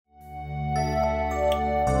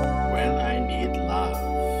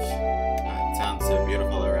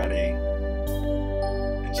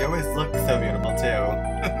look so beautiful too.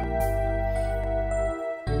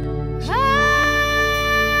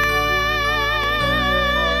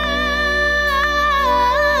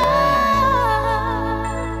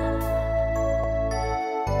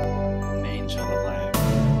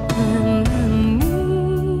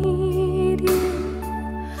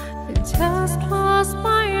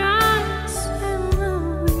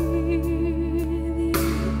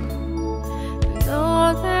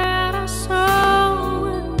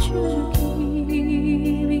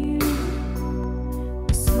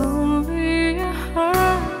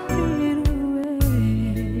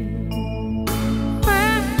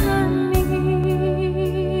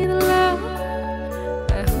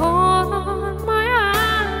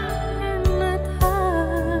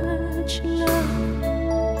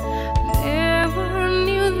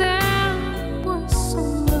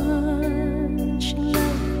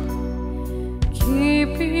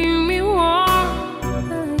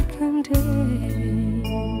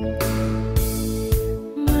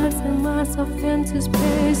 Of fences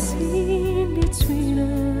passing between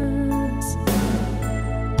us.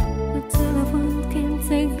 The telephone can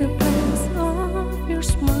take the place of your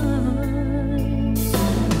smile.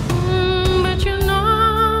 But you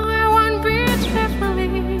know I won't be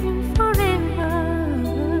traveling forever.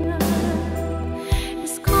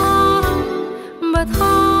 It's cold, but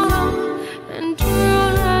hold on and do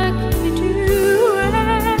like you do when I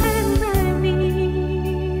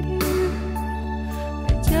need you.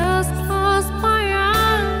 I just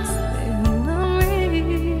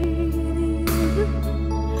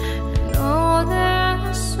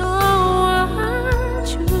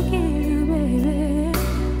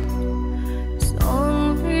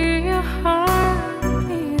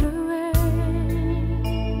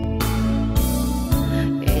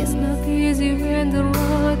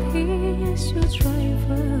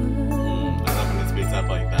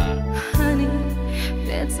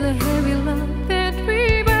it's a heavy love that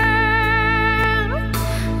we bear.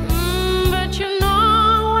 But you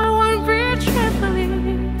know I won't be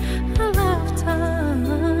traveling a lifetime.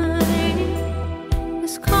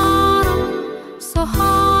 It's caught on, so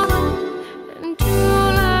hard on, and do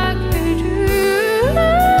like you do.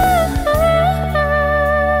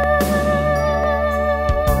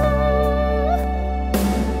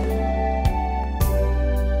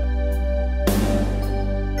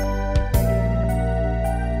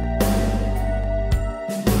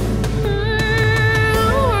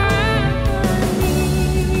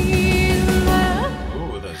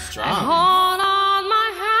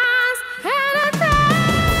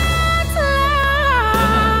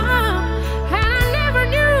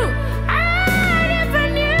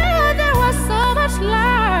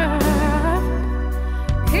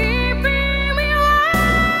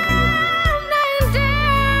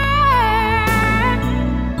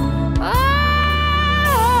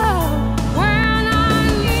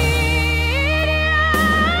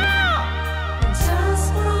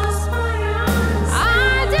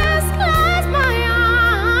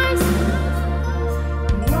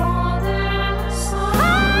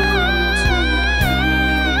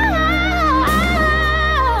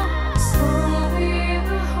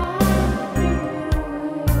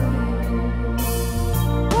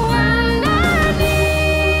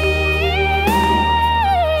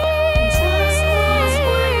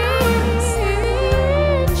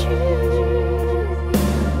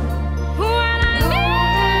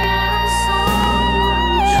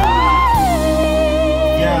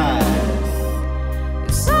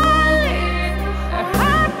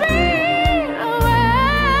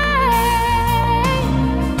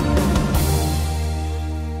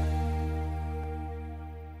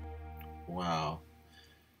 Wow.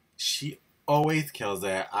 She always kills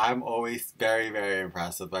it. I'm always very, very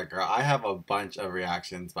impressed with that girl. I have a bunch of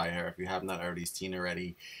reactions by her. If you have not already seen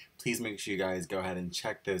already, please make sure you guys go ahead and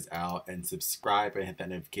check those out and subscribe and hit that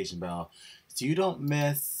notification bell so you don't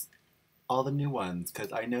miss all the new ones,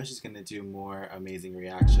 because I know she's going to do more amazing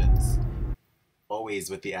reactions. Always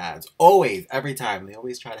with the ads. Always. Every time. They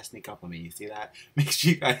always try to sneak up on me. You see that? Make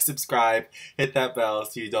sure you guys subscribe. Hit that bell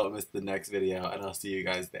so you don't miss the next video. And I'll see you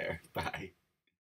guys there. Bye.